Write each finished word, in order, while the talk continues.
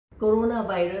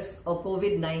Coronavirus or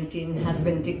COVID-19 has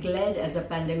been declared as a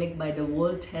pandemic by the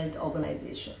World Health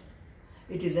Organization.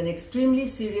 It is an extremely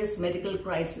serious medical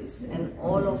crisis and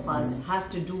all of us have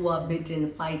to do our bit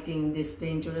in fighting this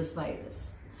dangerous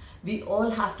virus. We all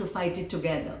have to fight it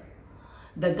together.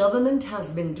 The government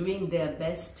has been doing their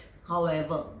best.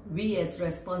 However, we as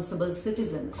responsible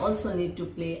citizens also need to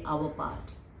play our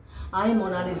part. I,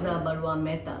 Monalisa Barua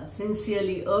Mehta,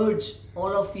 sincerely urge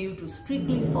all of you to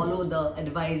strictly follow the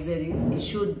advisories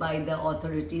issued by the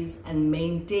authorities and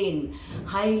maintain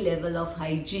high level of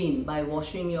hygiene by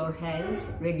washing your hands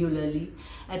regularly,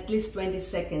 at least 20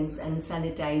 seconds, and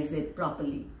sanitize it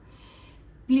properly.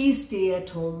 Please stay at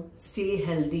home, stay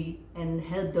healthy, and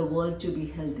help the world to be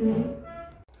healthy.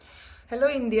 Hello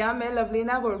India, मैं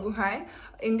Lovlina Borgohain,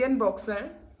 Indian boxer.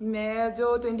 मैं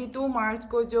जो 22 मार्च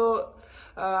को जो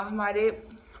हमारे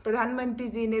प्रधानमंत्री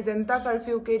जी ने जनता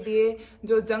curfew के लिए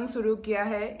जो जंग शुरू किया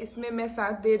है, इसमें मैं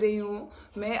साथ दे रही हूँ।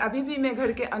 मैं अभी भी मैं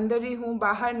घर के अंदर ही हूँ,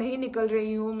 बाहर नहीं निकल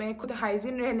रही हूँ। मैं खुद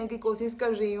हाइजीन रहने की कोशिश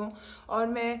कर रही हूँ और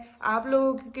मैं आप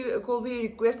लोगों को भी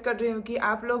रिक्वेस्ट कर रही हूँ कि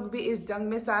आप लोग भी इस जंग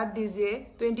में साथ दीजिए।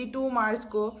 22 मार्च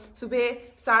को सुबह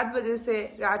 7 बजे से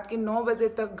रात के 9 बजे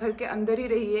तक घर के अंदर ही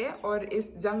रहिए और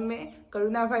इस जंग में,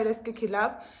 कोरोना वायरस के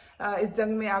खिलाफ इस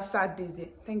जंग में आप साथ दीजिए।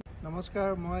 Thank you.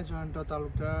 नमस्कार, मैं जयंत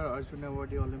तालुकदार, अर्जुन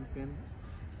एवार्डी ओलम्पियन।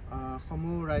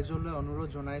 समूह राइजলৈ अनुरोध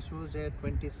জনাইছো যে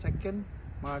 22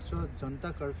 মাৰ্চত জনতা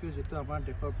কাৰ্ফিউ যেটো আমাৰ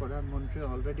দেশৰ প্ৰধানমন্ত্ৰীয়ে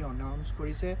অলৰেডি অনাউন্স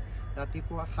কৰিছে,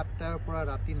 ৰাতিপুৱা 7টাৰ পৰা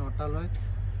ৰাতি 9টালৈ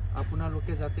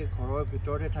আপোনালোকে যাতে ঘৰৰ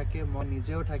ভিতৰতে থাকে, মই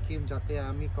নিজেও থাকিম, যাতে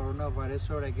আমি কৰোনা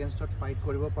ভাইৰাছৰ এগেইনষ্টত ফাইট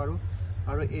কৰিব পাৰোঁ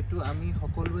আৰু এইটো আমি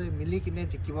সকলোৱে মিলি কিনে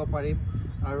জিকিব পাৰিম।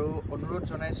 আৰু অনুৰোধ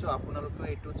জনাইছো আপোনালোকে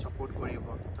এইটোত সাপোৰ্ট কৰিব।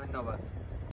 ধন্যবাদ।